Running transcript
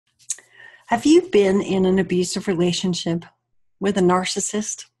Have you been in an abusive relationship with a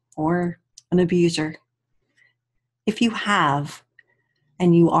narcissist or an abuser? If you have,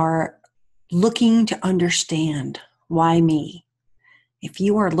 and you are looking to understand why me, if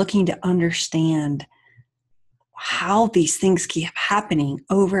you are looking to understand how these things keep happening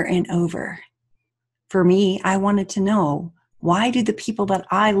over and over, for me, I wanted to know, why do the people that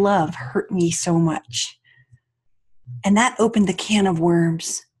I love hurt me so much? And that opened the can of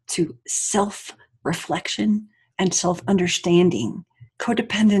worms to self-reflection and self-understanding.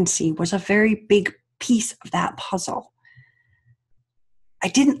 Codependency was a very big piece of that puzzle. I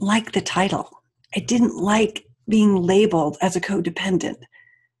didn't like the title. I didn't like being labeled as a codependent.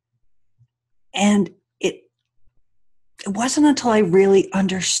 And it wasn't until I really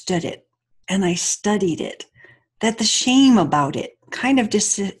understood it and I studied it that the shame about it kind of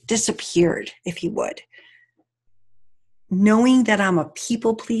disappeared, if you would. Knowing that I'm a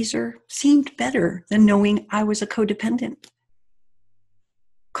people pleaser seemed better than knowing I was a codependent.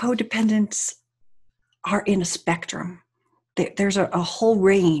 Codependents are in a spectrum. There's a whole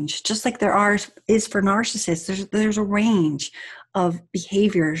range, just like is for narcissists. There's a range of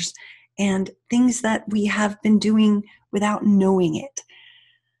behaviors and things that we have been doing without knowing it.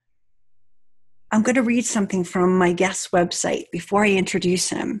 I'm going to read something from my guest's website before I introduce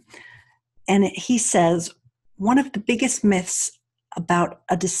him. And he says, one of the biggest myths about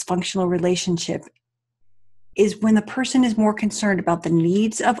a dysfunctional relationship is when the person is more concerned about the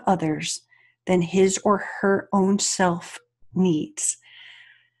needs of others than his or her own self needs.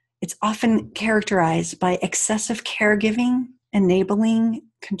 It's often characterized by excessive caregiving, enabling,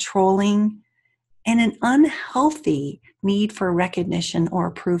 controlling, and an unhealthy need for recognition or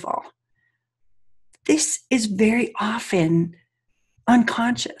approval. This is very often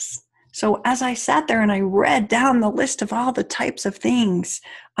unconscious. So as I sat there and I read down the list of all the types of things,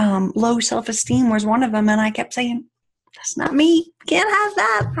 low self-esteem was one of them. And I kept saying, that's not me. Can't have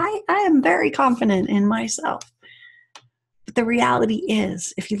that. I am very confident in myself. But the reality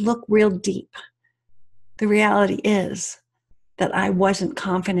is, if you look real deep, the reality is that I wasn't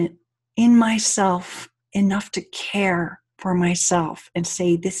confident in myself enough to care for myself and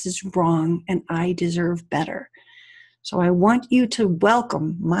say, this is wrong and I deserve better. So I want you to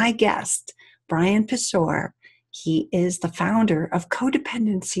welcome my guest, Brian Pisor. He is the founder of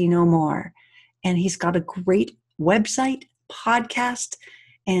Codependency No More, and he's got a great website, podcast,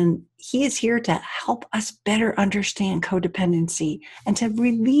 and he is here to help us better understand codependency and to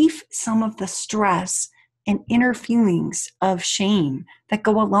relieve some of the stress and inner feelings of shame that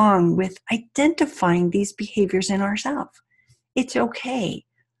go along with identifying these behaviors in ourselves. It's okay,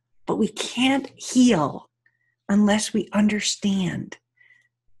 but we can't heal unless we understand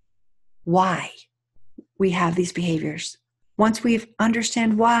why we have these behaviors. Once we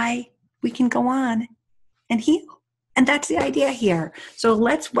understand why, we can go on and heal. And that's the idea here. So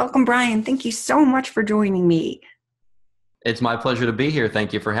let's welcome Brian. Thank you so much for joining me. It's my pleasure to be here.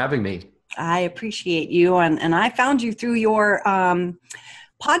 Thank you for having me. I appreciate you. And I found you through your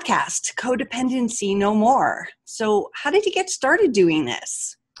podcast, Codependency No More. So how did you get started doing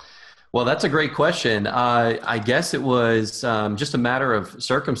this? Well, that's a great question. I guess it was just a matter of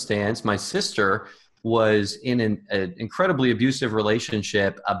circumstance. My sister was in an incredibly abusive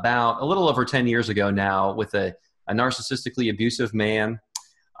relationship about a little over 10 years ago now with a narcissistically abusive man.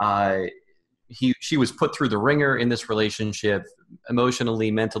 She was put through the ringer in this relationship,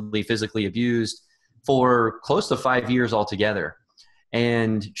 emotionally, mentally, physically abused for close to 5 years altogether.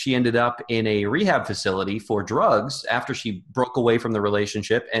 And she ended up in a rehab facility for drugs after she broke away from the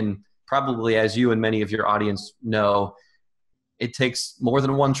relationship. And probably, as you and many of your audience know, it takes more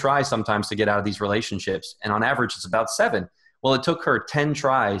than one try sometimes to get out of these relationships. And on average, it's about 7. Well, it took her 10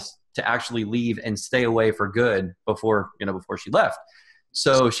 tries to actually leave and stay away for good before she left.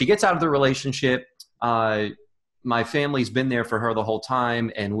 So she gets out of the relationship. My family's been there for her the whole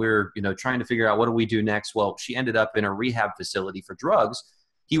time, and we're, trying to figure out what do we do next. Well, she ended up in a rehab facility for drugs.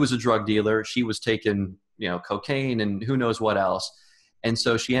 He was a drug dealer. She was taking, cocaine and who knows what else. And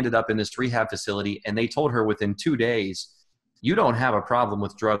so she ended up in this rehab facility, and they told her within 2 days, you don't have a problem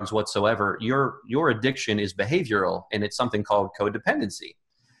with drugs whatsoever. Your addiction is behavioral, and it's something called codependency.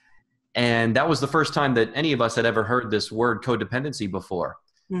 And that was the first time that any of us had ever heard this word codependency before.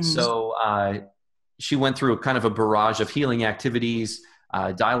 Mm-hmm. So she went through a kind of a barrage of healing activities,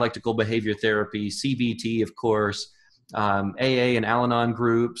 dialectical behavior therapy, CBT, of course, AA and Al-Anon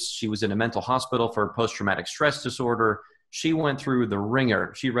groups. She was in a mental hospital for post-traumatic stress disorder. She went through the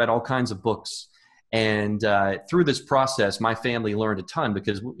ringer. She read all kinds of books. And through this process, my family learned a ton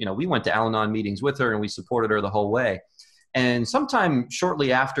because, we went to Al-Anon meetings with her and we supported her the whole way. And sometime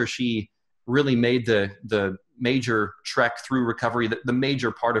shortly after she really made the major trek through recovery, the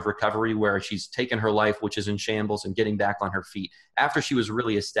major part of recovery where she's taken her life, which is in shambles, and getting back on her feet. After she was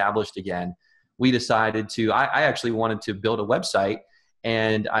really established again, we decided to, I actually wanted to build a website,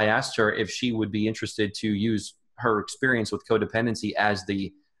 and I asked her if she would be interested to use her experience with codependency as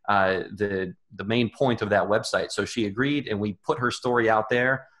the main point of that website. So she agreed, and we put her story out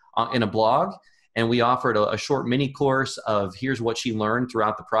there in a blog, and we offered a short mini course of here's what she learned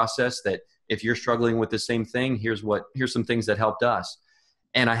throughout the process, that if you're struggling with the same thing, here's some things that helped us.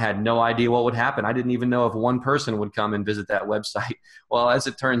 And I had no idea what would happen. I didn't even know if one person would come and visit that website. Well, as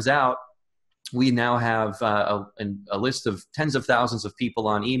it turns out, we now have a list of tens of thousands of people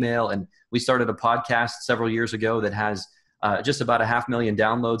on email, and we started a podcast several years ago that has just about 500,000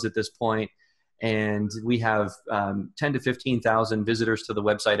 downloads at this point. And we have 10 to 15,000 visitors to the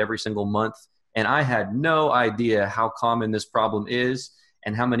website every single month. And I had no idea how common this problem is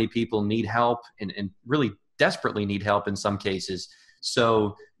and how many people need help and really desperately need help in some cases.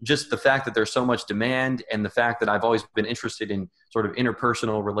 So just the fact that there's so much demand, and the fact that I've always been interested in sort of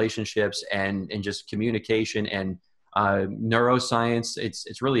interpersonal relationships and just communication and neuroscience,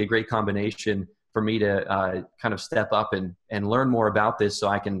 it's really a great combination for me to kind of step up and learn more about this so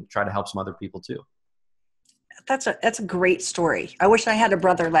I can try to help some other people too. That's a great story. I wish I had a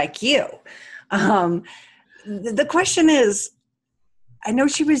brother like you. The question is, I know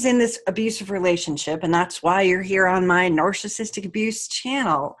she was in this abusive relationship, and that's why you're here on my narcissistic abuse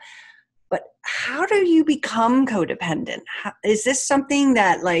channel. But how do you become codependent? Is this something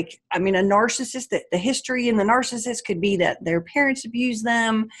that, a narcissist, the history in the narcissist could be that their parents abused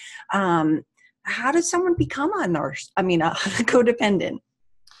them. How does someone become a codependent?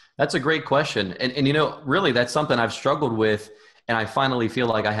 That's a great question. And really that's something I've struggled with. And I finally feel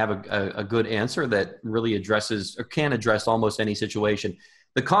like I have a good answer that really addresses or can address almost any situation.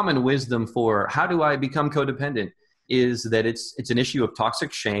 The common wisdom for how do I become codependent is that it's an issue of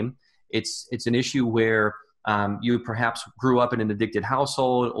toxic shame. It's an issue where you perhaps grew up in an addicted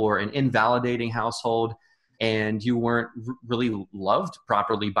household or an invalidating household, and you weren't really loved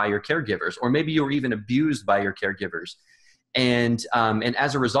properly by your caregivers, or maybe you were even abused by your caregivers. And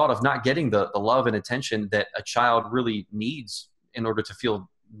as a result of not getting the love and attention that a child really needs in order to feel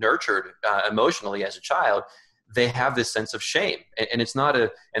nurtured emotionally as a child, they have this sense of shame. And it's not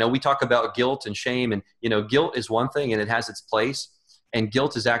we talk about guilt and shame, and, guilt is one thing and it has its place. And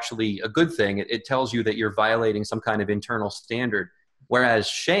guilt is actually a good thing. It tells you that you're violating some kind of internal standard. Whereas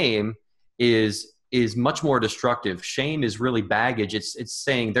shame is much more destructive. Shame is really baggage. It's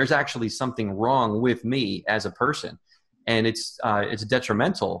saying there's actually something wrong with me as a person. And it's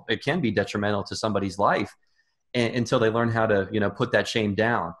detrimental. It can be detrimental to somebody's life until they learn how to, put that shame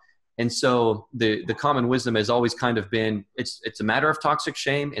down. And so the common wisdom has always kind of been, it's a matter of toxic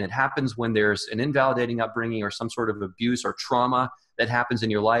shame, and it happens when there's an invalidating upbringing or some sort of abuse or trauma that happens in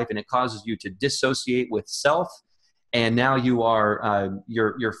your life, and it causes you to dissociate with self. And now you are,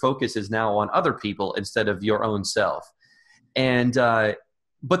 your focus is now on other people instead of your own self. And,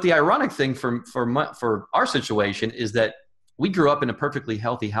 but the ironic thing for our situation is that we grew up in a perfectly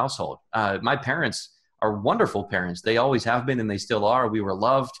healthy household. My parents are wonderful parents. They always have been, and they still are. We were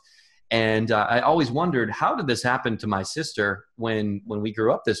loved. And I always wondered, how did this happen to my sister when we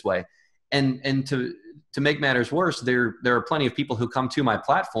grew up this way? And to make matters worse, there are plenty of people who come to my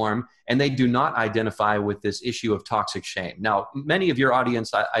platform and they do not identify with this issue of toxic shame. Now, many of your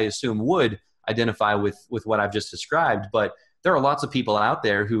audience, I assume, would identify with what I've just described, but there are lots of people out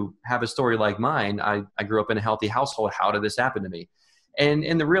there who have a story like mine. I grew up in a healthy household. How did this happen to me? And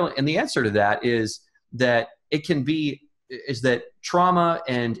the answer to that is that it can be, is that trauma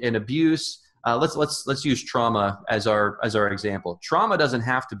and abuse. Let's use trauma as our example. Trauma doesn't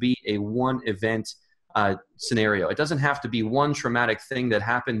have to be a one event scenario. It doesn't have to be one traumatic thing that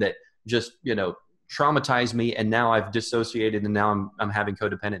happened that just traumatized me, and now I've dissociated, and now I'm having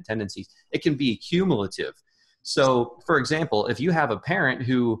codependent tendencies. It can be cumulative. So, for example, if you have a parent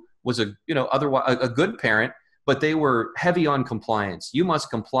who was otherwise a good parent, but they were heavy on compliance. You must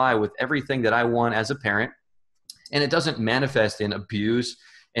comply with everything that I want as a parent. And it doesn't manifest in abuse,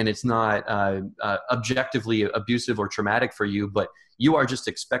 and it's not objectively abusive or traumatic for you, but you are just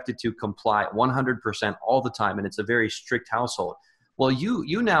expected to comply 100% all the time. And it's a very strict household. Well,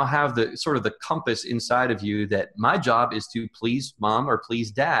 you now have the sort of the compass inside of you that my job is to please mom or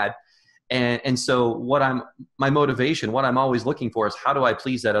please dad. And so my motivation, what I'm always looking for is, how do I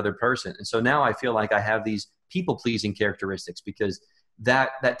please that other person? And so now I feel like I have these people pleasing characteristics, because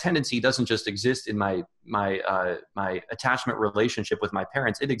that tendency doesn't just exist in my attachment relationship with my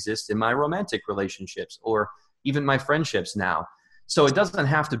parents. It exists in my romantic relationships or even my friendships now. So it doesn't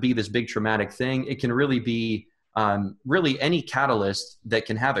have to be this big traumatic thing. It can really be really any catalyst that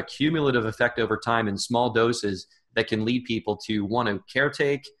can have a cumulative effect over time in small doses that can lead people to want to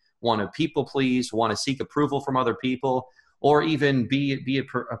caretake, want to people please, want to seek approval from other people, or even be a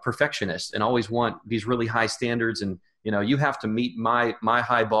perfectionist and always want these really high standards. And, you have to meet my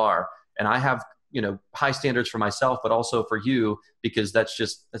high bar, and I have, high standards for myself, but also for you, because that's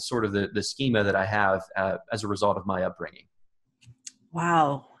sort of the schema that I have as a result of my upbringing.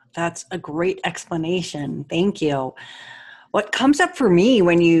 Wow. That's a great explanation. Thank you. What comes up for me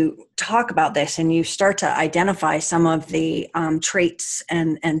when you talk about this and you start to identify some of the traits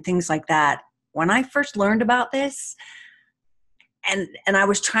and things like that, when I first learned about this, and I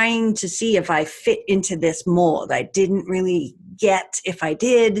was trying to see if I fit into this mold, I didn't really get if I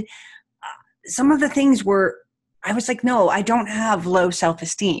did. Some of the things I was like, no, I don't have low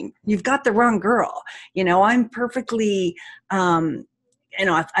self-esteem. You've got the wrong girl. I'm perfectly,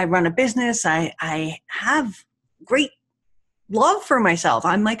 I run a business. I have great love for myself.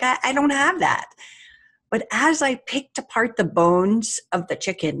 I'm like, I don't have that. But as I picked apart the bones of the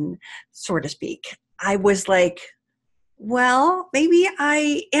chicken, so to speak, I was like, well, maybe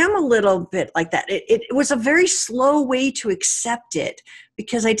I am a little bit like that. It was a very slow way to accept it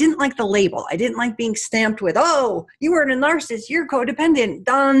because I didn't like the label. I didn't like being stamped with, oh, you are a narcissist, you're codependent,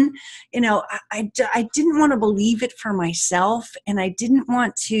 done. I didn't want to believe it for myself, and I didn't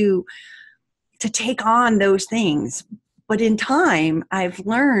want to take on those things. But in time, I've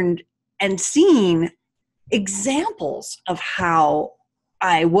learned and seen examples of how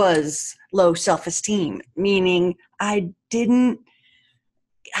I was low self-esteem, meaning I didn't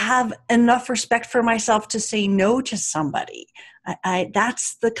have enough respect for myself to say no to somebody.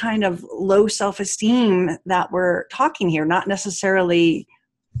 That's the kind of low self-esteem that we're talking here, not necessarily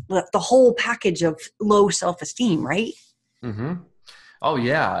the whole package of low self-esteem, right? Mm-hmm. Oh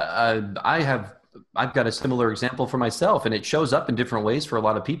yeah. I've got a similar example for myself, and it shows up in different ways for a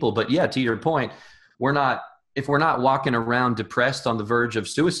lot of people. But yeah, to your point, if we're not walking around depressed on the verge of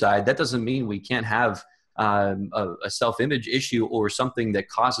suicide, that doesn't mean we can't have a self-image issue or something that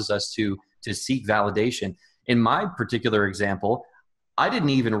causes us to seek validation. In my particular example, I didn't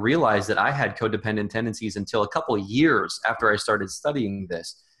even realize that I had codependent tendencies until a couple of years after I started studying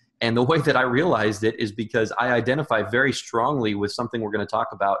this. And the way that I realized it is because I identify very strongly with something we're going to talk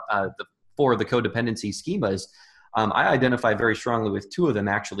about for the codependency schemas. I identify very strongly with two of them,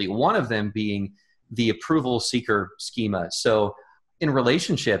 actually. One of them being the approval seeker schema. So in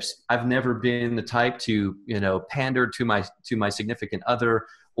relationships, I've never been the type to, pander to my significant other,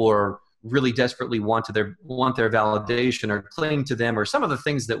 or really desperately want their validation or cling to them, or some of the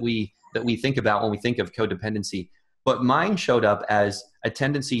things that we think about when we think of codependency. But mine showed up as a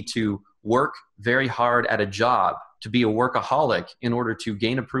tendency to work very hard at a job, to be a workaholic in order to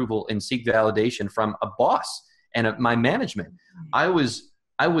gain approval and seek validation from a boss and my management. I was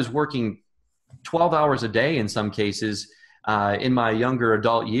working 12 hours a day in some cases in my younger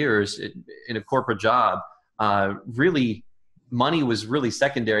adult years in a corporate job. Really, money was really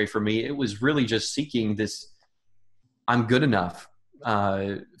secondary for me. It was really just seeking this I'm good enough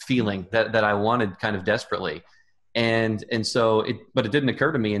feeling that I wanted kind of desperately. And so but it didn't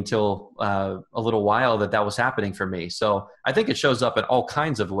occur to me until a little while that was happening for me. So I think it shows up in all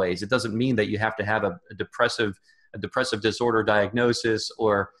kinds of ways. It doesn't mean that you have to have a depressive disorder diagnosis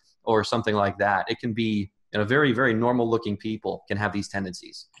or something like that. It can be, very, very normal looking people can have these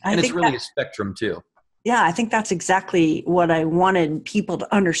tendencies. And it's really a spectrum too. Yeah, I think that's exactly what I wanted people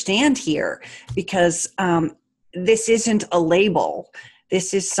to understand here, because this isn't a label.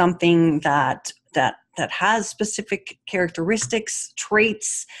 This is something that has specific characteristics,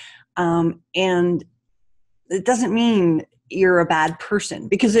 traits, and it doesn't mean you're a bad person.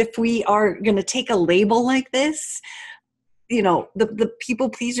 Because if we are going to take a label like this, the people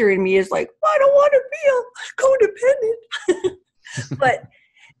pleaser in me is like, I don't want to be a codependent. But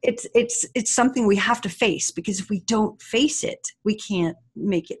it's something we have to face, because if we don't face it, we can't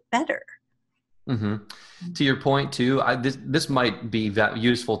make it better. Mm-hmm. To your point too, this might be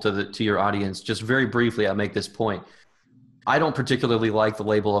useful to your audience. Just very briefly, I'll make this point. I don't particularly like the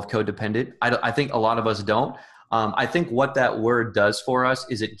label of codependent. I think a lot of us don't. I think what that word does for us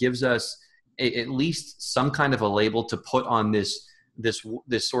is it gives us at least some kind of a label to put on this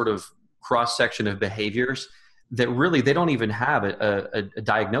sort of cross section of behaviors that really they don't even have a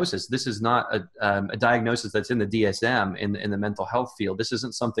diagnosis. This is not a diagnosis that's in the DSM in the mental health field. This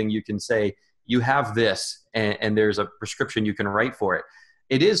isn't something you can say you have this and there's a prescription you can write for it.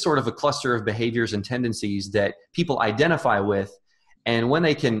 It is sort of a cluster of behaviors and tendencies that people identify with, and when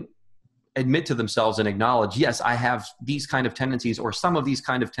they can admit to themselves and acknowledge, yes, I have these kind of tendencies or some of these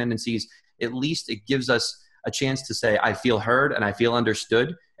kind of tendencies, at least it gives us a chance to say, I feel heard and I feel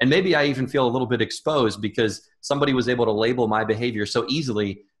understood. And maybe I even feel a little bit exposed because somebody was able to label my behavior so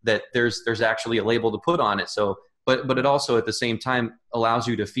easily that there's actually a label to put on it. So, but it also at the same time allows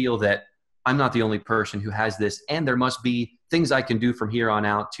you to feel that I'm not the only person who has this, and there must be things I can do from here on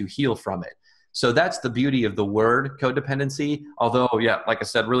out to heal from it. So that's the beauty of the word codependency. Although, yeah, like I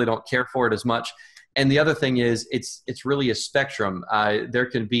said, really don't care for it as much. And the other thing is it's really a spectrum. There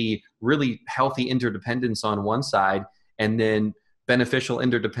can be really healthy interdependence on one side, and then beneficial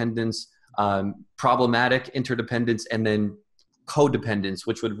interdependence, problematic interdependence, and then codependence,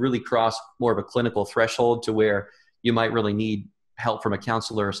 which would really cross more of a clinical threshold to where you might really need help from a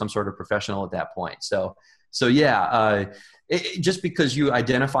counselor or some sort of professional at that point. So yeah, just because you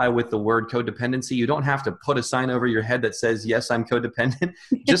identify with the word codependency, you don't have to put a sign over your head that says, yes, I'm codependent.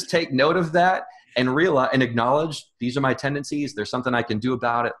 Just take note of that and realize and acknowledge these are my tendencies. There's something I can do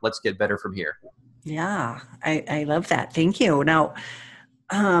about it. Let's get better from here. Yeah, I love that. Thank you. Now,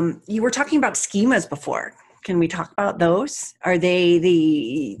 you were talking about schemas before. Can we talk about those? Are they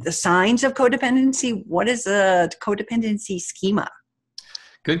the signs of codependency? What is a codependency schema?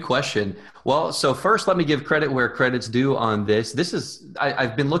 Good question. Well, so first, let me give credit where credit's due on this.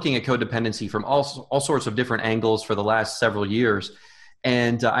 I've been looking at codependency from all sorts of different angles for the last several years.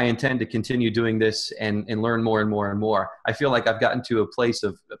 And I intend to continue doing this and learn more and more and more. I feel like I've gotten to a place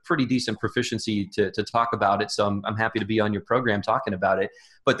of pretty decent proficiency to talk about it. So I'm happy to be on your program talking about it.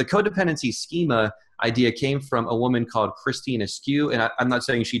 But the codependency schema idea came from a woman called Tracy A. And I'm not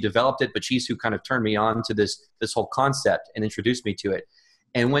saying she developed it, but she's who kind of turned me on to this whole concept and introduced me to it.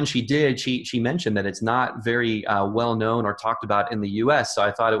 And when she did, she mentioned that it's not very well known or talked about in the US. So I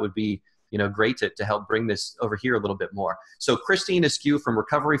thought it would be great to help bring this over here a little bit more. So Tracy A. from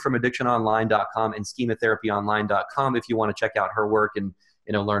recoveryfromaddictiononline.com and schematherapyonline.com if you want to check out her work and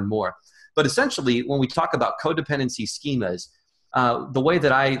learn more. But essentially, when we talk about codependency schemas, the way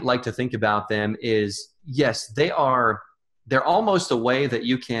that I like to think about them is, yes, they're almost a way that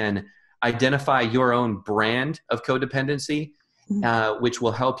you can identify your own brand of codependency, which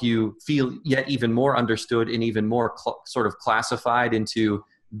will help you feel yet even more understood and even more sort of classified into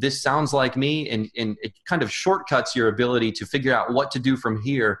this sounds like me, and it kind of shortcuts your ability to figure out what to do from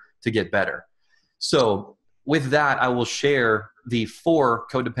here to get better. So with that, I will share the 4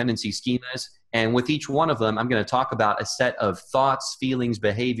 codependency schemas, and with each one of them, I'm going to talk about a set of thoughts, feelings,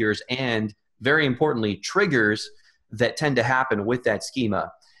 behaviors, and very importantly, triggers that tend to happen with that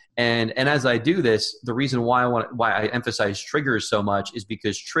schema. And as I do this, the reason why I emphasize triggers so much is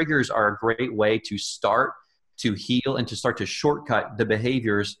because triggers are a great way to start to heal and to start to shortcut the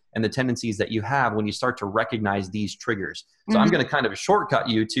behaviors and the tendencies that you have when you start to recognize these triggers. So I'm going to kind of shortcut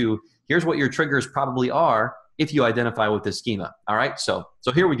you to here's what your triggers probably are if you identify with this schema. All right. So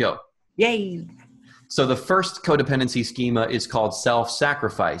here we go. Yay. So the first codependency schema is called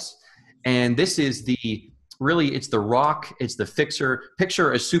self-sacrifice. And this is it's the rock, it's the fixer.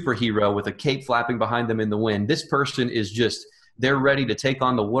 Picture a superhero with a cape flapping behind them in the wind. This person is they're ready to take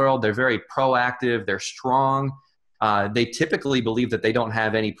on the world. They're very proactive. They're strong. They typically believe that they don't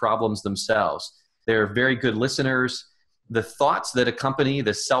have any problems themselves. They're very good listeners. The thoughts that accompany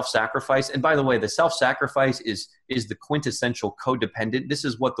the self-sacrifice, and by the way, the self-sacrifice is the quintessential codependent. This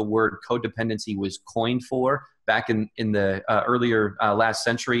is what the word codependency was coined for back in the earlier last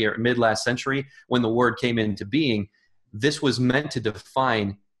century or mid-last century when the word came into being. This was meant to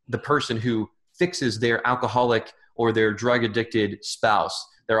define the person who fixes their alcoholic or their drug-addicted spouse.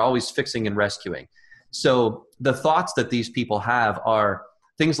 They're always fixing and rescuing. So the thoughts that these people have are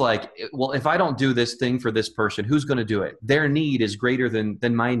things like, well, if I don't do this thing for this person, who's going to do it? Their need is greater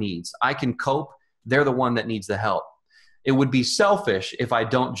than my needs. I can cope. They're the one that needs the help. It would be selfish if I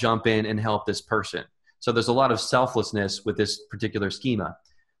don't jump in and help this person. So there's a lot of selflessness with this particular schema.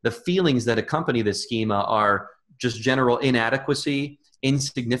 The feelings that accompany this schema are just general inadequacy,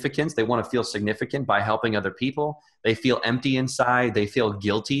 insignificance. They want to feel significant by helping other people. They feel empty inside. They feel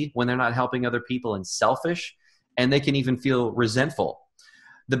guilty when they're not helping other people and selfish. And they can even feel resentful.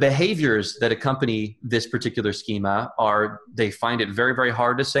 The behaviors that accompany this particular schema are they find it very, very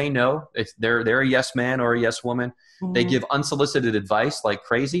hard to say no. They're a yes man or a yes woman. Mm-hmm. They give unsolicited advice like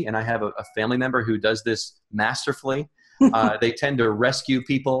crazy. And I have a family member who does this masterfully. They tend to rescue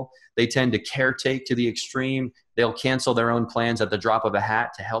people. They tend to caretake to the extreme. They'll cancel their own plans at the drop of a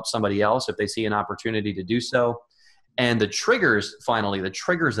hat to help somebody else if they see an opportunity to do so. And the triggers, finally, the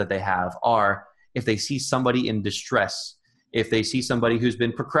triggers that they have are if they see somebody in distress, if they see somebody who's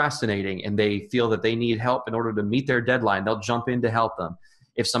been procrastinating and they feel that they need help in order to meet their deadline, they'll jump in to help them.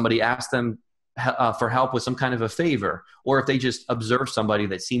 if somebody asks them for help with some kind of a favor, or if they just observe somebody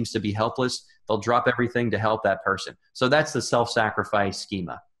that seems to be helpless, they'll drop everything to help that person. So that's the self-sacrifice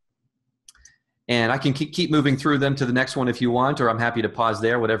schema. And I can keep moving through them to the next one if you want, or I'm happy to pause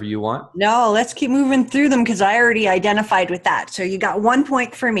there, whatever you want. No, let's keep moving through them because I already identified with that. So you got 1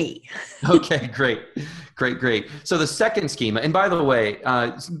 point for me. Okay, great. So the second schema, and by the way,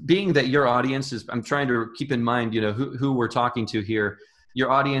 being that your audience is, I'm trying to keep in mind, who we're talking to here. Your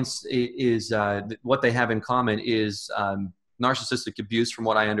audience is what they have in common is narcissistic abuse, from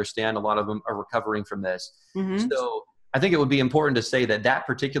what I understand. A lot of them are recovering from this. Mm-hmm. So I think it would be important to say that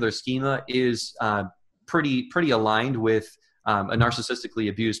particular schema is pretty aligned with a narcissistically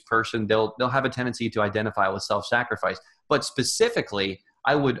abused person. They'll have a tendency to identify with self-sacrifice, but specifically,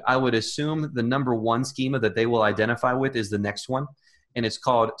 I would assume the number one schema that they will identify with is the next one, and it's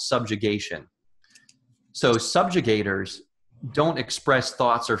called subjugation. So subjugators don't express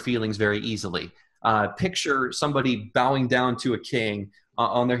thoughts or feelings very easily. Picture somebody bowing down to a king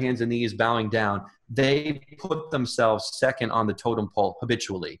on their hands and knees, bowing down. They put themselves second on the totem pole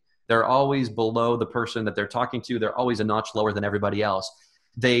habitually. They're always below the person that they're talking to. They're always a notch lower than everybody else.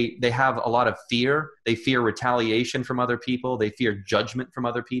 They have a lot of fear. They fear retaliation from other people. They fear judgment from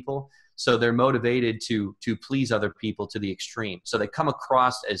other people. So they're motivated to please other people to the extreme. So they come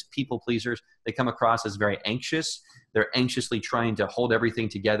across as people pleasers. They come across as very anxious. They're anxiously trying to hold everything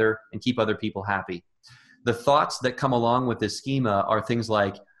together and keep other people happy. The thoughts that come along with this schema are things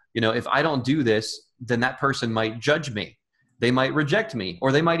like, if I don't do this, then that person might judge me. They might reject me,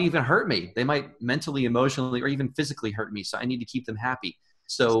 or they might even hurt me. They might mentally, emotionally, or even physically hurt me. So I need to keep them happy.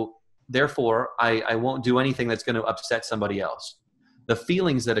 So therefore, I won't do anything that's going to upset somebody else. The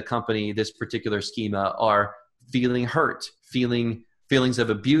feelings that accompany this particular schema are feeling hurt, feelings of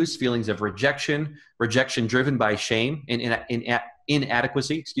abuse, feelings of rejection driven by shame and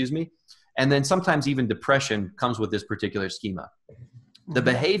inadequacy, and then sometimes even depression comes with this particular schema. The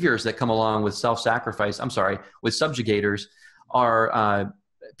behaviors that come along with with subjugators are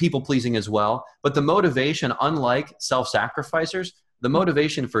people-pleasing as well. But the motivation, unlike self-sacrificers, the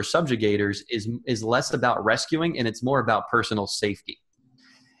motivation for subjugators is less about rescuing, and it's more about personal safety.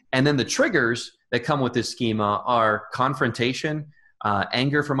 And then the triggers that come with this schema are confrontation,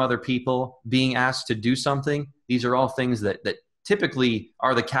 anger from other people, being asked to do something. These are all things that typically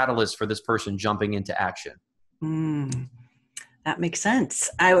are the catalyst for this person jumping into action. That makes sense.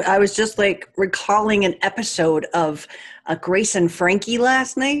 I was just recalling an episode of Grace and Frankie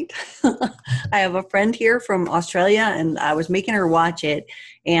last night. I have a friend here from Australia, and I was making her watch it.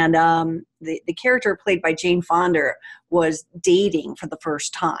 And the character played by Jane Fonda was dating for the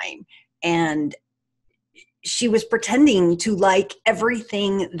first time. And she was pretending to like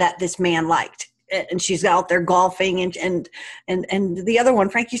everything that this man liked. And she's out there golfing, and the other one,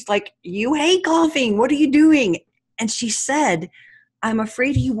 Frankie's like, "You hate golfing. What are you doing?" And she said, "I'm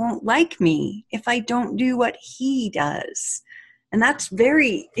afraid he won't like me if I don't do what he does." And that's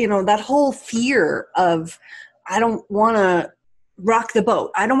very, that whole fear of, I don't want to rock the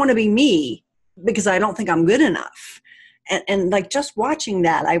boat. I don't want to be me because I don't think I'm good enough. And just watching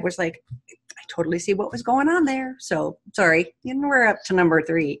that, I was like, I totally see what was going on there. So sorry, we're up to number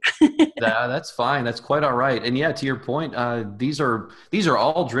 3. That's fine. That's quite all right. And yeah, to your point, these are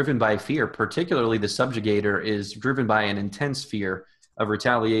all driven by fear. Particularly the subjugator is driven by an intense fear of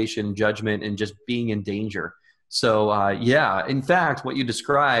retaliation, judgment, and just being in danger. So in fact, what you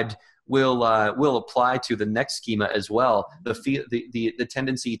described will apply to the next schema as well. The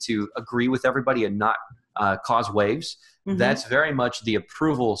tendency to agree with everybody and not cause waves. Mm-hmm. That's very much the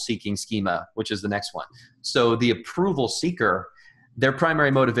approval-seeking schema, which is the next one. So the approval seeker, their primary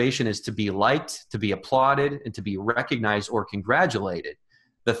motivation is to be liked, to be applauded, and to be recognized or congratulated.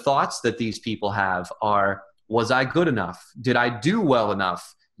 The thoughts that these people have are, was I good enough? Did I do well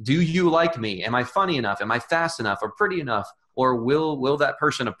enough? Do you like me? Am I funny enough? Am I fast enough or pretty enough? Or will that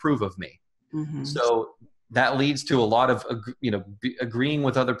person approve of me? Mm-hmm. So that leads to a lot of agreeing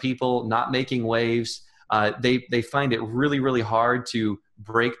with other people, not making waves. They find it really, really hard to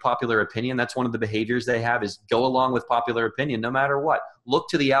break popular opinion. That's one of the behaviors they have, is go along with popular opinion no matter what. Look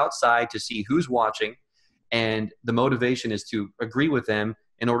to the outside to see who's watching, and the motivation is to agree with them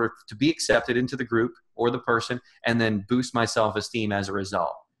in order to be accepted into the group or the person, and then boost my self-esteem as a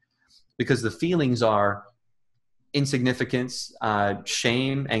result. Because the feelings are insignificance,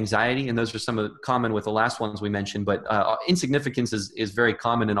 shame, anxiety, and those are some of the common with the last ones we mentioned, but insignificance is very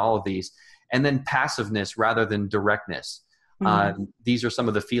common in all of these. And then passiveness rather than directness. Mm-hmm. These are some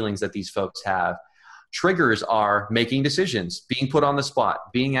of the feelings that these folks have. Triggers are making decisions, being put on the spot,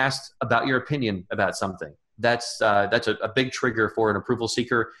 being asked about your opinion about something, that's a big trigger for an approval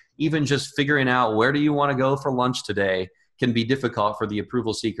seeker. Even just figuring out where do you want to go for lunch today can be difficult for the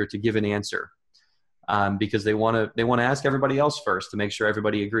approval seeker to give an answer, because they want to ask everybody else first to make sure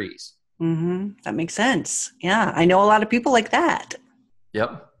everybody agrees. That makes sense. Yeah, I know a lot of people like that.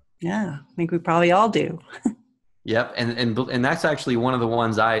 Yep. Yeah, I think we probably all do. Yep, and that's actually one of the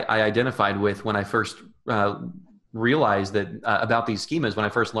ones I identified with when I first realized that about these schemas, when I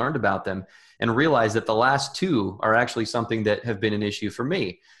first learned about them, and realized that the last two are actually something that have been an issue for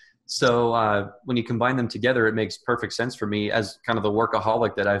me. So when you combine them together, it makes perfect sense for me as kind of the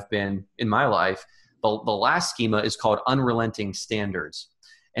workaholic that I've been in my life. The last schema is called unrelenting standards.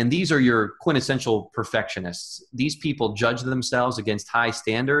 And these are your quintessential perfectionists. These people judge themselves against high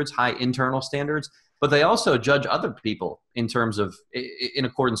standards, high internal standards, but they also judge other people in terms of, in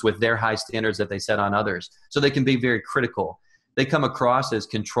accordance with their high standards that they set on others. So they can be very critical. They come across as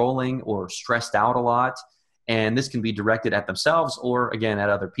controlling or stressed out a lot, and this can be directed at themselves or, again, at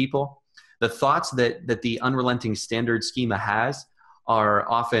other people. The thoughts that the unrelenting standard schema has are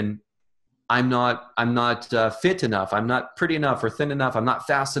often, I'm not fit enough, I'm not pretty enough or thin enough, I'm not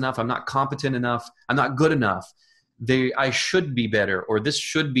fast enough, I'm not competent enough, I'm not good enough. I should be better, or this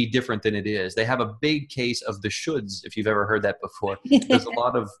should be different than it is. They have a big case of the shoulds, if you've ever heard that before. There's a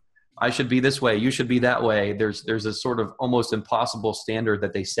lot of, I should be this way, you should be that way. There's a sort of almost impossible standard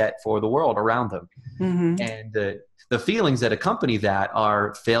that they set for the world around them. And the feelings that accompany that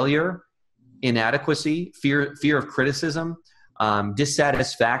are failure, inadequacy, fear of criticism,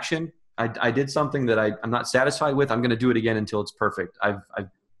 dissatisfaction. I did something that I'm not satisfied with. I'm going to do it again until it's perfect. I've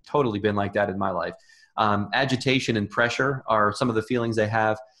totally been like that in my life. Agitation and pressure are some of the feelings they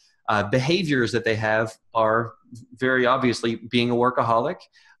have. Behaviors that they have are very obviously being a workaholic,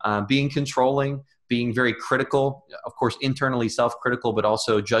 being controlling, being very critical, of course, internally self-critical, but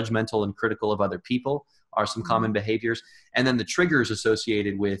also judgmental and critical of other people are some common behaviors. And then the triggers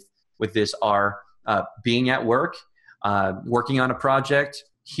associated with this are being at work, working on a project,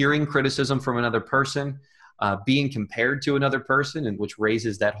 hearing criticism from another person, being compared to another person, and which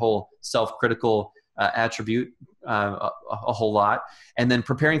raises that whole self-critical attribute a whole lot. And then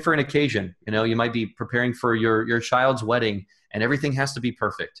preparing for an occasion. You might be preparing for your child's wedding, and everything has to be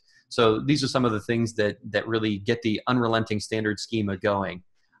perfect. So these are some of the things that really get the unrelenting standard schema going.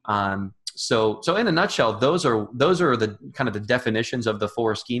 So in a nutshell, those are the kind of the definitions of the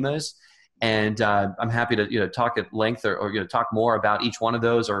four schemas. And I'm happy to talk at length or talk more about each one of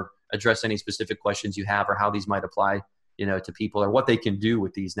those, or address any specific questions you have, or how these might apply to people, or what they can do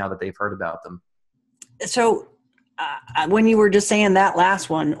with these now that they've heard about them. So when you were just saying that last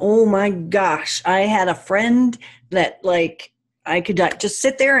one, oh my gosh, I had a friend that I could just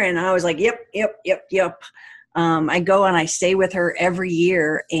sit there and I was like, yep. I go and I stay with her every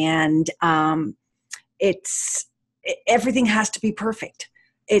year, and everything has to be perfect.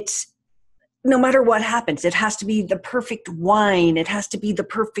 No matter what happens, it has to be the perfect wine. It has to be the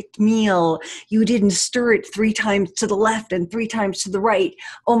perfect meal. You didn't stir it 3 times to the left and 3 times to the right.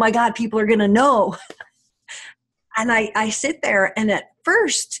 Oh my God, people are going to know. And I sit there, and at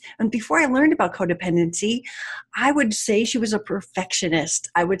first, and before I learned about codependency, I would say she was a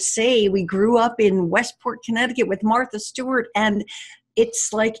perfectionist. I would say we grew up in Westport, Connecticut with Martha Stewart, and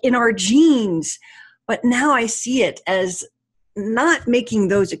it's like in our genes. But now I see it as not making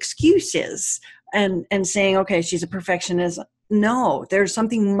those excuses and saying, okay, she's a perfectionist. No, there's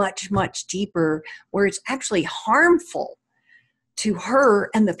something much, much deeper where it's actually harmful to her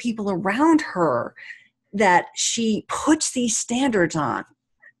and the people around her, that she puts these standards on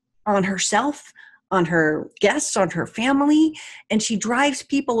herself, on her guests, on her family, and she drives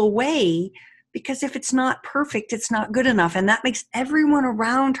people away because if it's not perfect, it's not good enough. And that makes everyone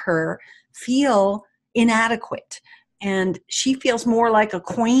around her feel inadequate. And she feels more like a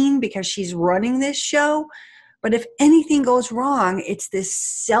queen because she's running this show. But if anything goes wrong, it's this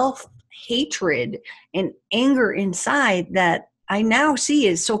self-hatred and anger inside that I now see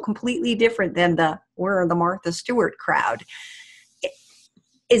is so completely different than we're the Martha Stewart crowd.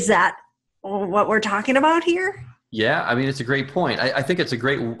 Is that what we're talking about here? Yeah, I mean, it's a great point. I think it's a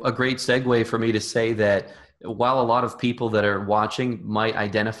great segue for me to say that while a lot of people that are watching might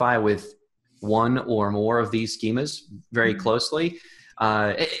identify with one or more of these schemas very closely,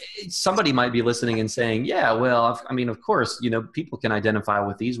 somebody might be listening and saying, yeah, well, I mean, of course, people can identify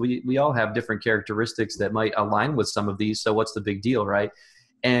with these. We all have different characteristics that might align with some of these. So what's the big deal, right?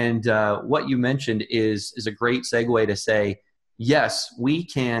 And what you mentioned is a great segue to say, yes, we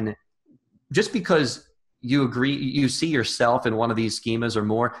can, just because you see yourself in one of these schemas or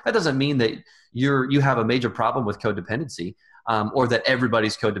more, that doesn't mean that you have a major problem with codependency. or that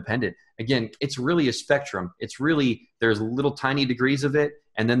everybody's codependent. Again, it's really a spectrum. It's really, there's little tiny degrees of it,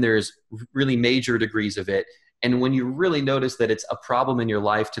 and then there's really major degrees of it. And when you really notice that it's a problem in your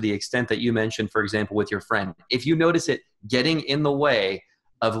life to the extent that you mentioned, for example, with your friend, if you notice it getting in the way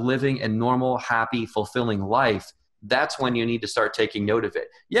of living a normal, happy, fulfilling life, that's when you need to start taking note of it.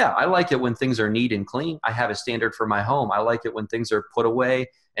 Yeah, I like it when things are neat and clean. I have a standard for my home. I like it when things are put away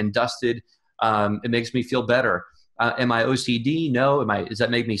and dusted. It makes me feel better. Am I OCD? No. Does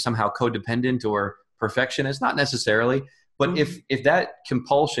that make me somehow codependent or perfectionist? Not necessarily. But if that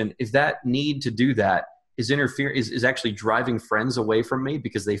compulsion, if that need to do that is actually driving friends away from me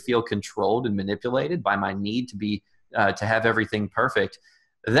because they feel controlled and manipulated by my need to have everything perfect,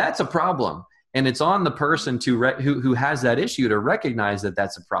 that's a problem. And it's on the person who has that issue to recognize that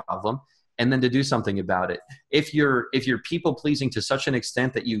that's a problem and then to do something about it. If you're people pleasing to such an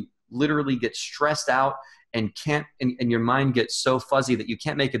extent that you literally get stressed out and your mind gets so fuzzy that you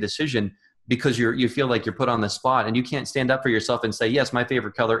can't make a decision because you feel like you're put on the spot and you can't stand up for yourself and say, yes, my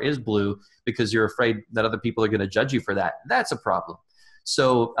favorite color is blue, because you're afraid that other people are going to judge you for that. That's a problem.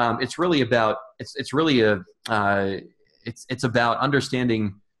 So it's really about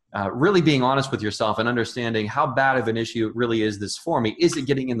understanding. Really being honest with yourself and understanding how bad of an issue really is this for me. Is it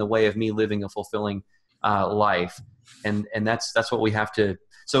getting in the way of me living a fulfilling life? And that's what we have to.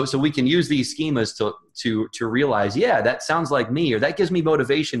 So we can use these schemas to realize, yeah, that sounds like me, or that gives me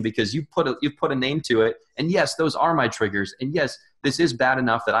motivation because you've put a name to it. And yes, those are my triggers. And yes, this is bad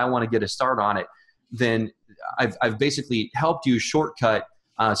enough that I want to get a start on it. Then I've basically helped you shortcut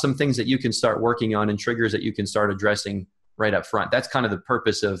some things that you can start working on and triggers that you can start addressing right up front. That's kind of the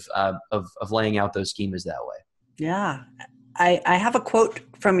purpose of laying out those schemas that way. Yeah. I have a quote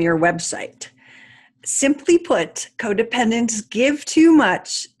from your website. Simply put, codependents give too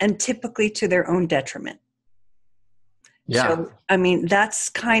much and typically to their own detriment. Yeah. So, I mean, that's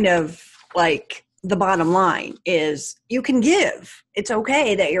kind of like the bottom line is you can give. It's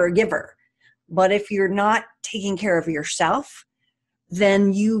okay that you're a giver. But if you're not taking care of yourself,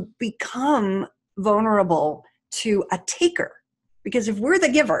 then you become vulnerable to a taker. Because if we're the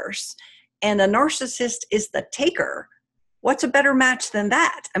givers and a narcissist is the taker, what's a better match than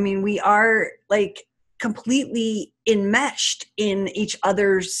that? I mean, we are like completely enmeshed in each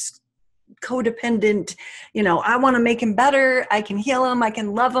other's codependent, I want to make him better. I can heal him. I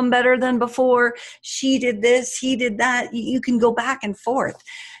can love him better than before. She did this, he did that. You can go back and forth.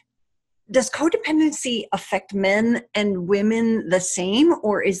 Does codependency affect men and women the same,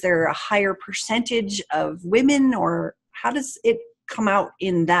 or is there a higher percentage of women, or how does it come out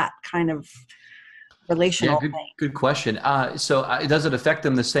in that kind of relational thing? Good question. So does it affect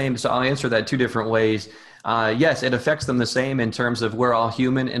them the same? So I'll answer that two different ways. Yes, it affects them the same in terms of we're all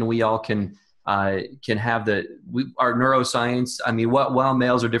human and we all can have our neuroscience. I mean, while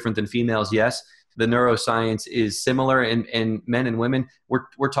males are different than females, yes, the neuroscience is similar in men and women.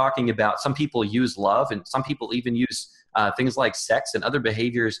 We're talking about some people use love and some people even use things like sex and other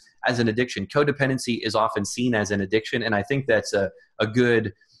behaviors as an addiction. Codependency is often seen as an addiction, and I think that's a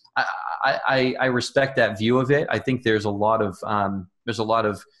good. I respect that view of it. I think there's a lot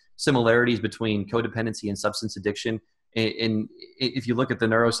of similarities between codependency and substance addiction. And if you look at the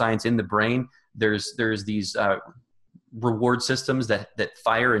neuroscience in the brain, there's these reward systems that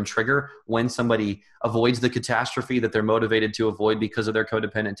fire and trigger when somebody avoids the catastrophe that they're motivated to avoid because of their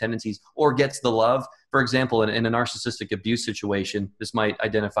codependent tendencies, or gets the love. For example, in a narcissistic abuse situation,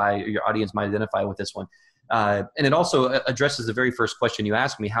 your audience might identify with this one. And it also addresses the very first question you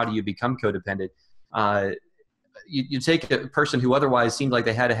asked me: how do you become codependent? You take a person who otherwise seemed like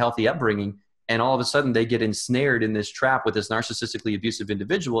they had a healthy upbringing, and all of a sudden they get ensnared in this trap with this narcissistically abusive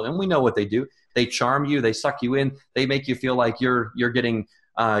individual. And we know what they do. They charm you, they suck you in, they make you feel like you're getting,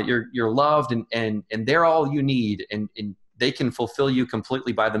 you're loved and they're all you need, and they can fulfill you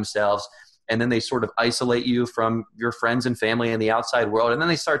completely by themselves. And then they sort of isolate you from your friends and family and the outside world. And then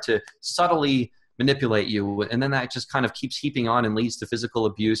they start to subtly manipulate you. And then that just kind of keeps heaping on and leads to physical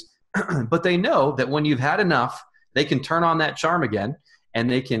abuse. But they know that when you've had enough, they can turn on that charm again and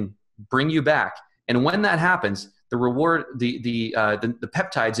they can bring you back. And when that happens, the reward, the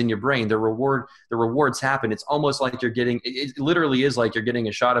peptides in your brain, the rewards happen. It's almost like you're getting, it literally is like you're getting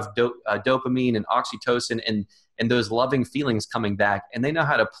a shot of dopamine and oxytocin and those loving feelings coming back. And they know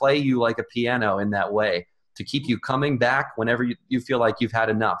how to play you like a piano in that way to keep you coming back whenever you feel like you've had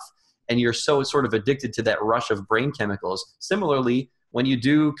enough. And you're so sort of addicted to that rush of brain chemicals. Similarly, when you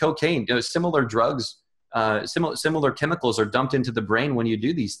do cocaine, similar drugs, similar chemicals are dumped into the brain when you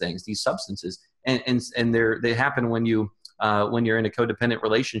do these things, these substances, and they happen when you're in a codependent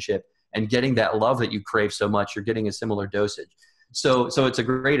relationship. and getting that love that you crave so much, you're getting a similar dosage. So it's a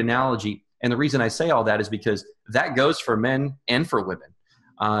great analogy. And the reason I say all that is because that goes for men and for women.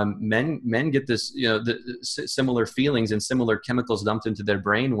 Men get this, similar feelings and similar chemicals dumped into their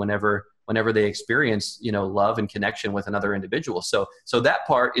brain whenever they experience, love and connection with another individual. So that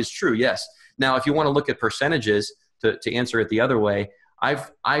part is true. Yes. Now, if you want to look at percentages to answer it the other way,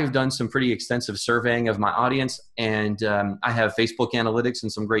 I've done some pretty extensive surveying of my audience, and I have Facebook analytics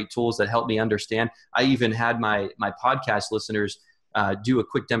and some great tools that help me understand. I even had my podcast listeners do a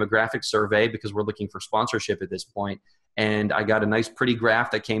quick demographic survey because we're looking for sponsorship at this point. And I got a nice pretty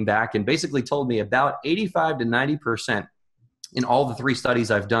graph that came back and basically told me about 85 to 90% in all the 3 studies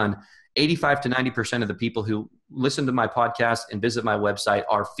I've done, 85 to 90% of the people who listen to my podcast and visit my website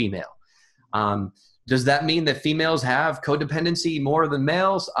are female. Does that mean that females have codependency more than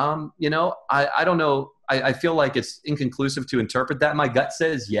males? I don't know. I feel like it's inconclusive to interpret that. My gut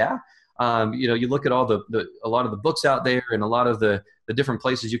says, yeah. You look at all a lot of the books out there and a lot of the different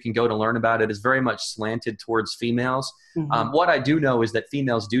places you can go to learn about it is very much slanted towards females. Mm-hmm. What I do know is that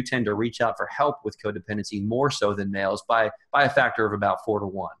females do tend to reach out for help with codependency more so than males by a factor of about 4 to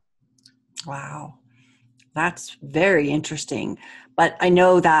 1. Wow. That's very interesting. But I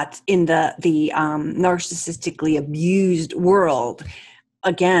know that in the narcissistically abused world,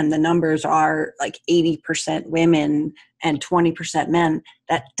 again, the numbers are like 80% women and 20% men.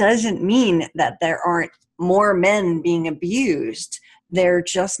 That doesn't mean that there aren't more men being abused. They're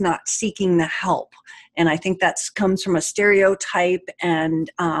just not seeking the help. And I think that comes from a stereotype and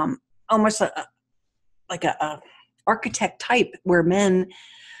almost like a architect type where men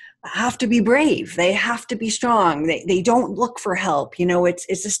have to be brave. They have to be strong. They don't look for help.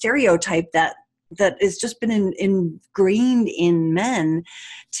 It's a stereotype that has just been ingrained in men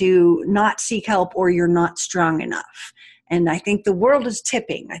to not seek help or you're not strong enough. And I think the world is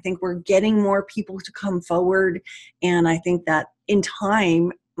tipping. I think we're getting more people to come forward. And I think that in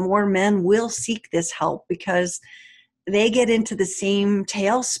time, more men will seek this help because they get into the same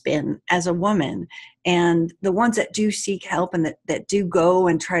tailspin as a woman. And the ones that do seek help and that do go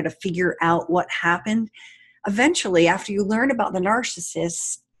and try to figure out what happened, eventually, after you learn about the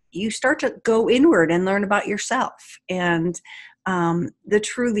narcissist, you start to go inward and learn about yourself. And the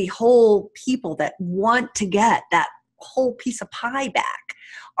truly whole people that want to get that whole piece of pie back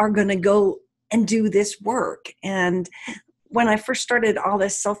are going to go and do this work. And when I first started all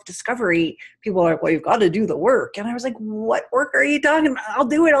this self-discovery, people are like, well, you've got to do the work. And I was like, what work are you talking about? I'll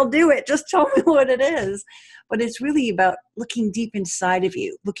do it. Just tell me what it is. But it's really about looking deep inside of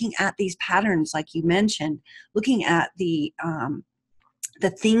you, looking at these patterns, like you mentioned, looking at the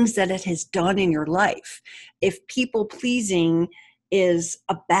things that it has done in your life. If people pleasing is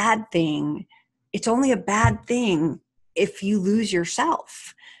a bad thing, it's only a bad thing if you lose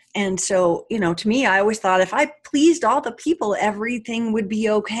yourself. And so, to me, I always thought if I pleased all the people, everything would be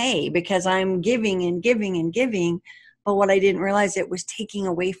okay because I'm giving and giving and giving. But what I didn't realize, it was taking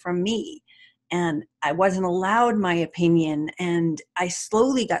away from me. And I wasn't allowed my opinion. And I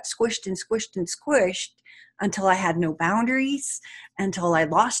slowly got squished and squished and squished until I had no boundaries, until I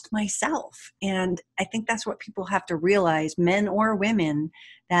lost myself. And I think that's what people have to realize, men or women,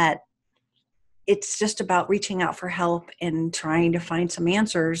 that it's just about reaching out for help and trying to find some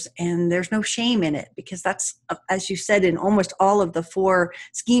answers. And there's no shame in it because that's, as you said, in almost all of the 4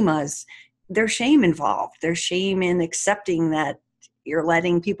 schemas, there's shame involved. There's shame in accepting that you're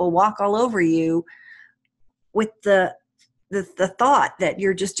letting people walk all over you with the thought that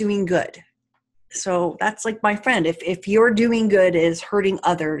you're just doing good. So that's like my friend. If you're doing good is hurting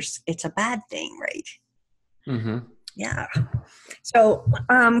others, it's a bad thing, right? Mm-hmm. Yeah. So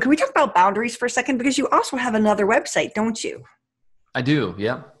can we talk about boundaries for a second? Because you also have another website, don't you? I do,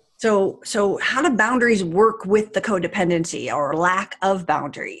 yeah. So how do boundaries work with the codependency or lack of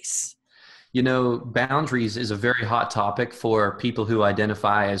boundaries? Boundaries is a very hot topic for people who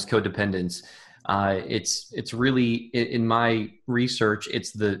identify as codependents. It's really, in my research,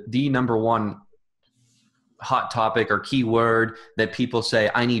 it's the number one hot topic or keyword that people say,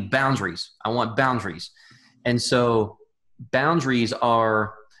 I need boundaries. I want boundaries. And so boundaries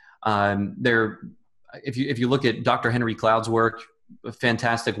are, if you look at Dr. Henry Cloud's work,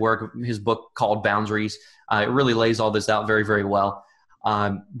 fantastic work, his book called Boundaries, it really lays all this out very, very well.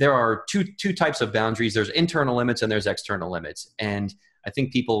 There are two types of boundaries. There's internal limits and there's external limits. And I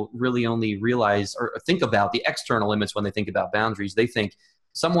think people really only realize or think about the external limits when they think about boundaries. They think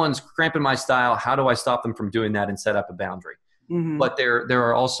someone's cramping my style. How do I stop them from doing that and set up a boundary? Mm-hmm. But there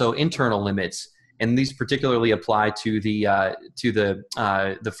are also internal limits. And these particularly apply to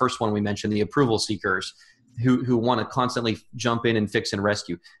the first one we mentioned, the approval seekers who want to constantly jump in and fix and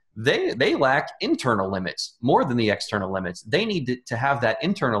rescue. they lack internal limits more than the external limits. They need to have that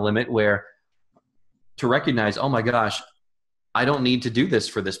internal limit where to recognize, oh my gosh, I don't need to do this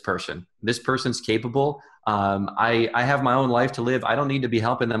for this person. This person's capable. I have my own life to live. I don't need to be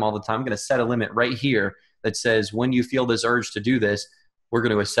helping them all the time. I'm going to set a limit right here that says, when you feel this urge to do this, we're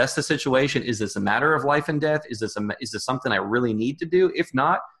going to assess the situation. Is this a matter of life and death? Is this something I really need to do? If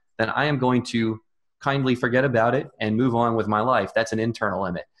not, then I am going to kindly forget about it and move on with my life. That's an internal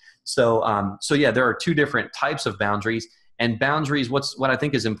limit. So yeah, there are two different types of boundaries. And boundaries, what I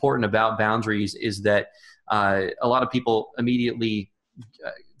think is important about boundaries is that a lot of people immediately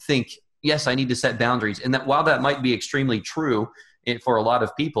think, yes, I need to set boundaries. And that while that might be extremely true for a lot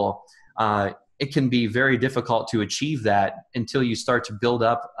of people, it can be very difficult to achieve that until you start to build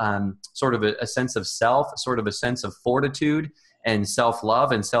up sort of a sense of self, sort of a sense of fortitude and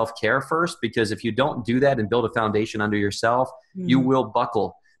self-love and self-care first. Because if you don't do that and build a foundation under yourself, you will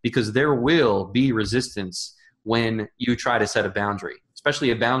buckle, because there will be resistance when you try to set a boundary,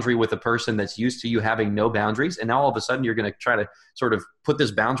 especially a boundary with a person that's used to you having no boundaries. And now all of a sudden you're going to try to sort of put this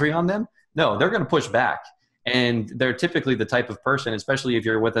boundary on them. No, they're going to push back. And they're typically the type of person, especially if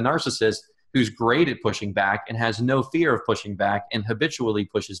you're with a narcissist, who's great at pushing back and has no fear of pushing back and habitually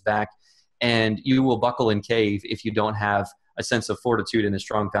pushes back. And you will buckle and cave if you don't have a sense of fortitude and a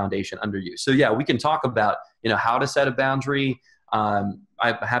strong foundation under you. So yeah, we can talk about, how to set a boundary. I'm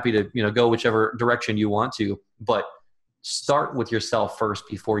happy to, go whichever direction you want to, but start with yourself first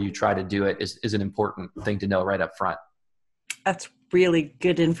before you try to do it is an important thing to know right up front. That's really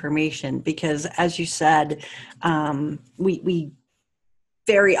good information, because as you said, we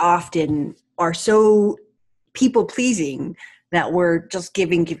very often are so people pleasing that we're just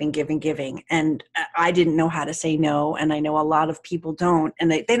giving. And I didn't know how to say no. And I know a lot of people don't,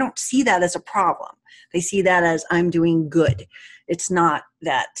 and they don't see that as a problem. They see that as, I'm doing good. It's not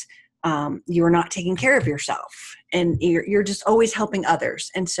that you're not taking care of yourself, and you're just always helping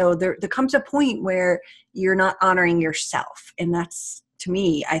others. And so there comes a point where you're not honoring yourself. And that's, to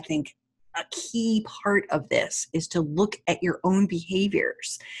me, I think a key part of this is to look at your own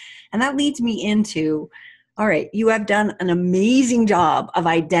behaviors. And that leads me into, all right, you have done an amazing job of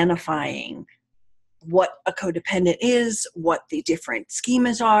identifying what a codependent is, what the different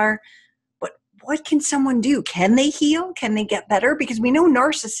schemas are, but what can someone do? Can they heal? Can they get better? Because we know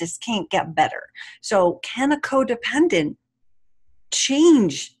narcissists can't get better. So can a codependent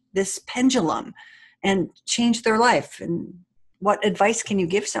change this pendulum and change their life? And what advice can you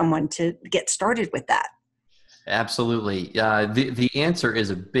give someone to get started with that? Absolutely. The answer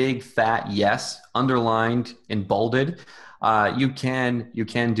is a big fat yes, underlined and bolded. You can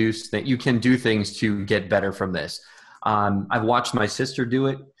do things to get better from this. I've watched my sister do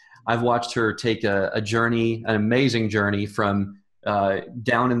it. I've watched her take a journey, an amazing journey from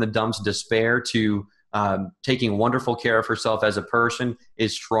down in the dumps despair to taking wonderful care of herself as a person,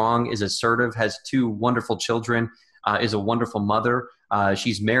 is strong, is assertive, has 2 wonderful children, is a wonderful mother.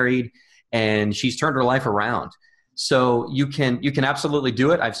 She's married, and she's turned her life around. So you can absolutely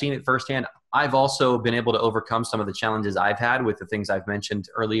do it. I've seen it firsthand. I've also been able to overcome some of the challenges I've had with the things I've mentioned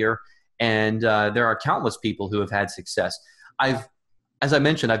earlier. And there are countless people who have had success. As I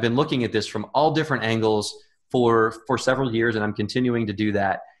mentioned, I've been looking at this from all different angles for several years, and I'm continuing to do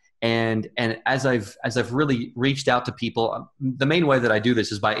that. And as I've really reached out to people, the main way that I do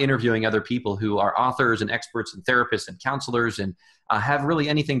this is by interviewing other people who are authors and experts and therapists and counselors and have really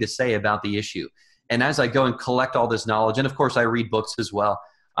anything to say about the issue. And as I go and collect all this knowledge, and of course I read books as well,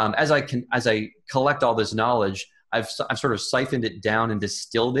 as I collect all this knowledge, I've sort of siphoned it down and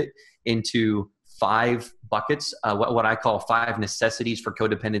distilled it into 5 buckets, what I call 5 necessities for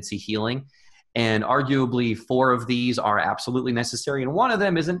codependency healing. And arguably 4 of these are absolutely necessary. And one of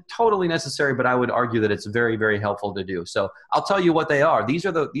them isn't totally necessary, but I would argue that it's very, very helpful to do. So I'll tell you what they are. These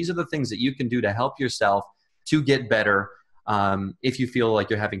are the things that you can do to help yourself to get better if you feel like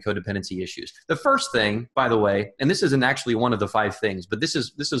you're having codependency issues. The first thing, by the way, and this isn't actually one of the 5 things, but this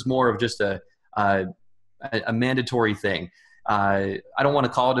is more of just a mandatory thing. I don't want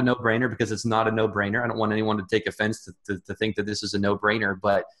to call it a no-brainer, because it's not a no-brainer. I don't want anyone to take offense to think that this is a no-brainer,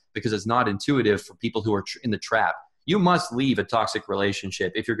 but because it's not intuitive for people who are in the trap. You must leave a toxic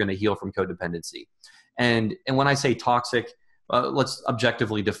relationship if you're going to heal from codependency. And when I say toxic, let's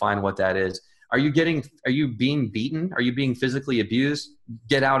objectively define what that is. Are you being beaten? Are you being physically abused?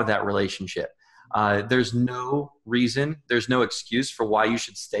 Get out of that relationship. There's no reason, there's no excuse for why you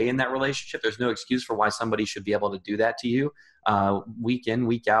should stay in that relationship. There's no excuse for why somebody should be able to do that to you week in,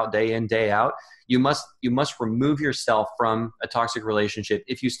 week out, day in, day out. You must remove yourself from a toxic relationship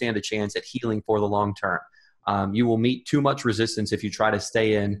if you stand a chance at healing for the long term. You will meet too much resistance if you try to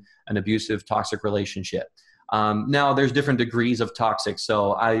stay in an abusive, toxic relationship. Now, there's different degrees of toxic.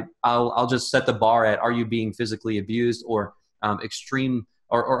 So I'll just set the bar at, are you being physically abused or extreme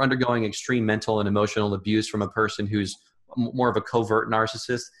or undergoing extreme mental and emotional abuse from a person who's more of a covert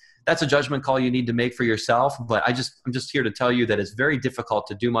narcissist? That's a judgment call you need to make for yourself. But I'm just here to tell you that it's very difficult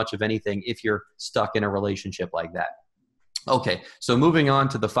to do much of anything if you're stuck in a relationship like that. Okay, so moving on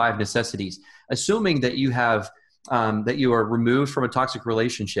to the 5 necessities. Assuming that you have that you are removed from a toxic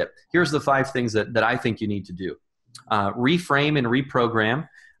relationship, here's the 5 things that I think you need to do. Reframe and reprogram.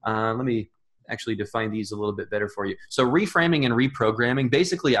 Let me actually define these a little bit better for you. So reframing and reprogramming,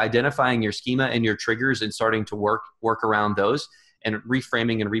 basically identifying your schema and your triggers and starting to work around those, and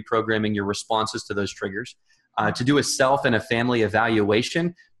reframing and reprogramming your responses to those triggers. To do a self and a family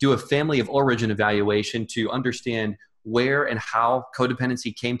evaluation, do a family of origin evaluation to understand where and how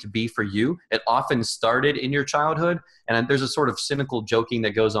codependency came to be for you. It often started in your childhood. And there's a sort of cynical joking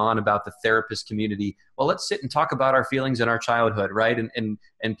that goes on about the therapist community. Well, let's sit and talk about our feelings in our childhood, right? And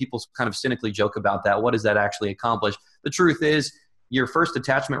people kind of cynically joke about that. What does that actually accomplish? The truth is, your first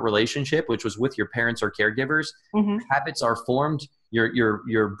attachment relationship, which was with your parents or caregivers, habits are formed. The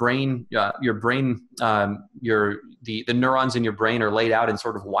neurons in your brain are laid out and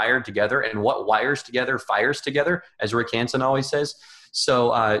sort of wired together. And what wires together fires together, as Rick Hansen always says.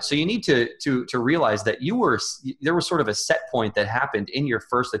 So you need to realize that there was sort of a set point that happened in your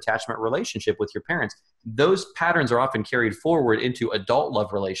first attachment relationship with your parents. Those patterns are often carried forward into adult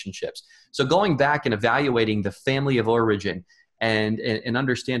love relationships. So going back and evaluating the family of origin and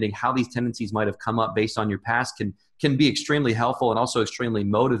understanding how these tendencies might have come up based on your past can be extremely helpful and also extremely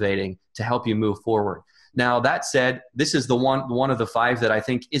motivating to help you move forward. Now, that said, this is the one of the 5 that I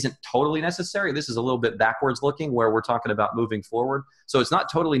think isn't totally necessary. This is a little bit backwards looking, where we're talking about moving forward. So it's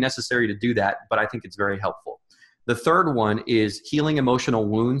not totally necessary to do that, but I think it's very helpful. The third one is healing emotional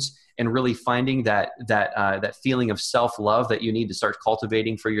wounds and really finding that feeling of self-love that you need to start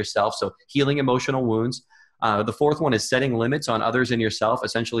cultivating for yourself. So healing emotional wounds. The fourth one is setting limits on others and yourself,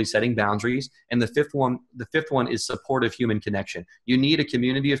 essentially setting boundaries. And the fifth one is supportive human connection. You need a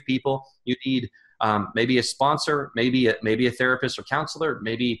community of people. You need maybe a sponsor, maybe a therapist or counselor,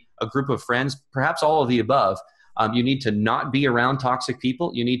 maybe a group of friends, perhaps all of the above. You need to not be around toxic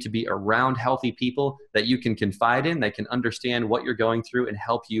people. You need to be around healthy people that you can confide in, that can understand what you're going through and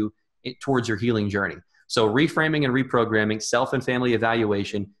help you towards your healing journey. So reframing and reprogramming, self and family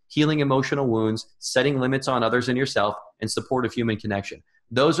evaluation, healing emotional wounds, setting limits on others and yourself, and supportive human connection.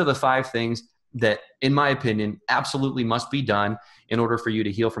 Those are the 5 things that, in my opinion, absolutely must be done in order for you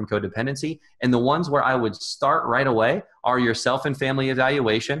to heal from codependency. And the ones where I would start right away are your self and family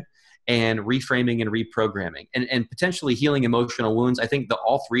evaluation and reframing and reprogramming, and potentially healing emotional wounds. I think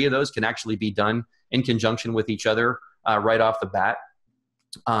all 3 of those can actually be done in conjunction with each other right off the bat.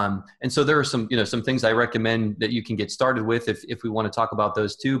 And so there are some things I recommend that you can get started with if we want to talk about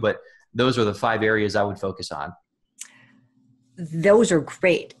those too, but those are the 5 areas I would focus on. Those are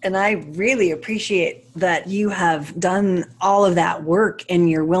great. And I really appreciate that you have done all of that work and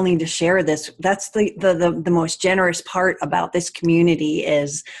you're willing to share this. That's the most generous part about this community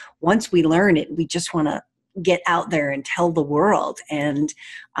is once we learn it, we just want to get out there and tell the world. And,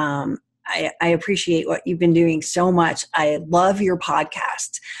 I appreciate what you've been doing so much. I love your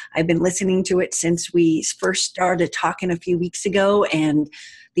podcast. I've been listening to it since we first started talking a few weeks ago, and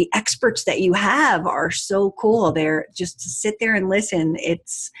the experts that you have are so cool. They're just to sit there and listen.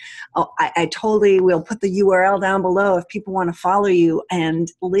 I totally will put the URL down below if people want to follow you and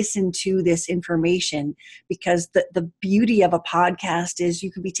listen to this information, because the beauty of a podcast is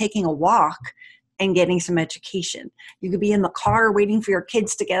you could be taking a walk and getting some education. You could be in the car waiting for your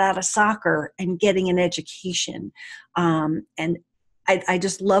kids to get out of soccer and getting an education. And I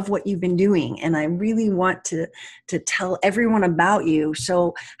just love what you've been doing, and I really want to tell everyone about you.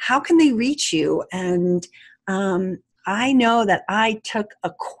 So how can they reach you? And I know that I took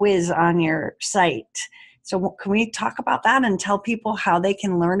a quiz on your site. So can we talk about that and tell people how they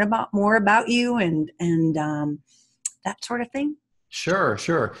can learn more about you and that sort of thing? Sure.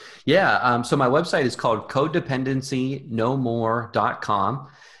 Yeah. So my website is called codependencynomore.com.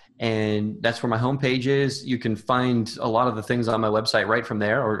 And that's where my homepage is. You can find a lot of the things on my website right from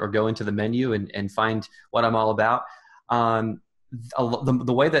there, or go into the menu and find what I'm all about.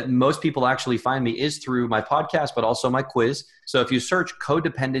 The way that most people actually find me is through my podcast, but also my quiz. So if you search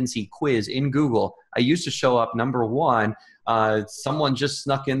codependency quiz in Google, I used to show up number 1. Someone just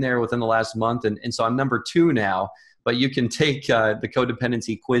snuck in there within the last month. And so I'm number 2 now. but you can take the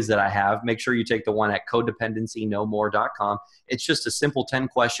codependency quiz that I have. Make sure you take the one at codependencynomore.com. It's just a simple 10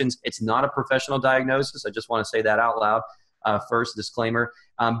 questions. It's not a professional diagnosis. I just want to say that out loud. First disclaimer,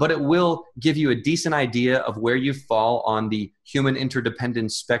 but it will give you a decent idea of where you fall on the human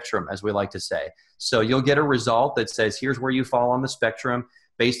interdependence spectrum, as we like to say. So you'll get a result that says, here's where you fall on the spectrum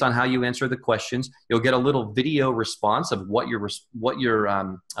based on how you answer the questions. You'll get a little video response of what your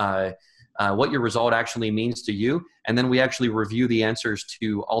result actually means to you. And then we actually review the answers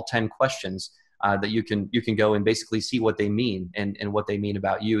to all 10 questions that you can go and basically see what they mean and what they mean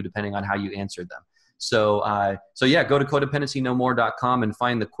about you, depending on how you answered them. So yeah, go to codependencynomore.com and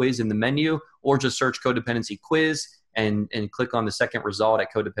find the quiz in the menu, or just search codependency quiz and click on the second result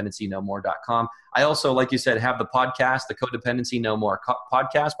at codependencynomore.com. I also, like you said, have the podcast, the Codependency No More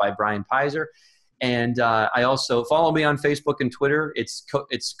podcast by Brian Pisor. And I also follow me on Facebook and Twitter. It's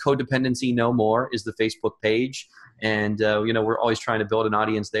Codependency No More is the Facebook page. And, we're always trying to build an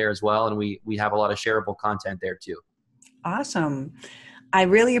audience there as well. And we have a lot of shareable content there too. Awesome. I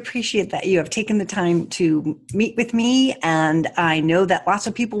really appreciate that you have taken the time to meet with me, and I know that lots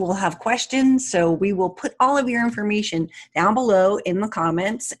of people will have questions, so we will put all of your information down below in the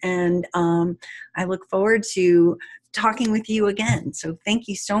comments, and I look forward to talking with you again. So thank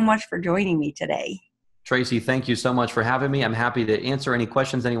you so much for joining me today. Tracy, thank you so much for having me. I'm happy to answer any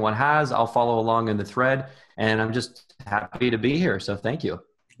questions anyone has. I'll follow along in the thread, and I'm just happy to be here, so thank you.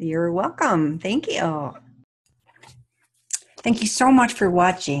 You're welcome. Thank you. Thank you so much for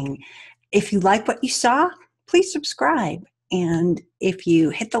watching. If you like what you saw, please subscribe. And if you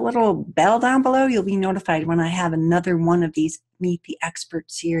hit the little bell down below, you'll be notified when I have another one of these Meet the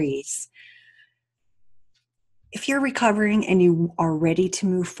Expert series. If you're recovering and you are ready to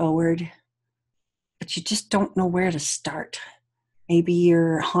move forward, but you just don't know where to start, maybe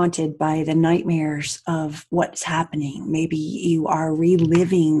you're haunted by the nightmares of what's happening. Maybe you are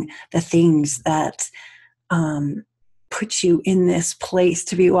reliving the things that put you in this place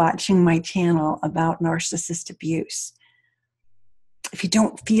to be watching my channel about narcissist abuse. If you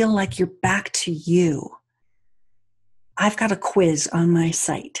don't feel like you're back to you, I've got a quiz on my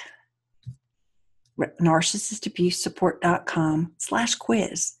site,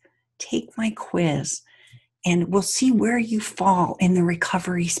 narcissistabusesupport.com/quiz. Take my quiz and we'll see where you fall in the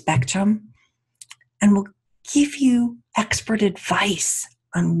recovery spectrum, and we'll give you expert advice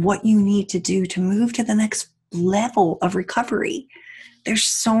on what you need to do to move to the next level of recovery. There's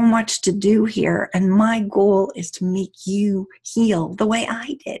so much to do here, and my goal is to make you heal the way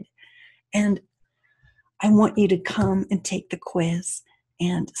I did. And I want you to come and take the quiz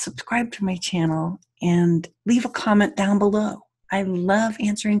and subscribe to my channel and leave a comment down below. I love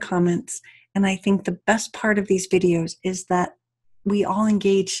answering comments, and I think the best part of these videos is that we all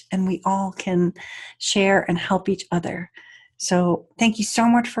engage and we all can share and help each other. So thank you so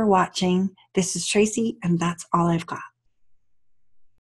much for watching. This is Tracy, and that's all I've got.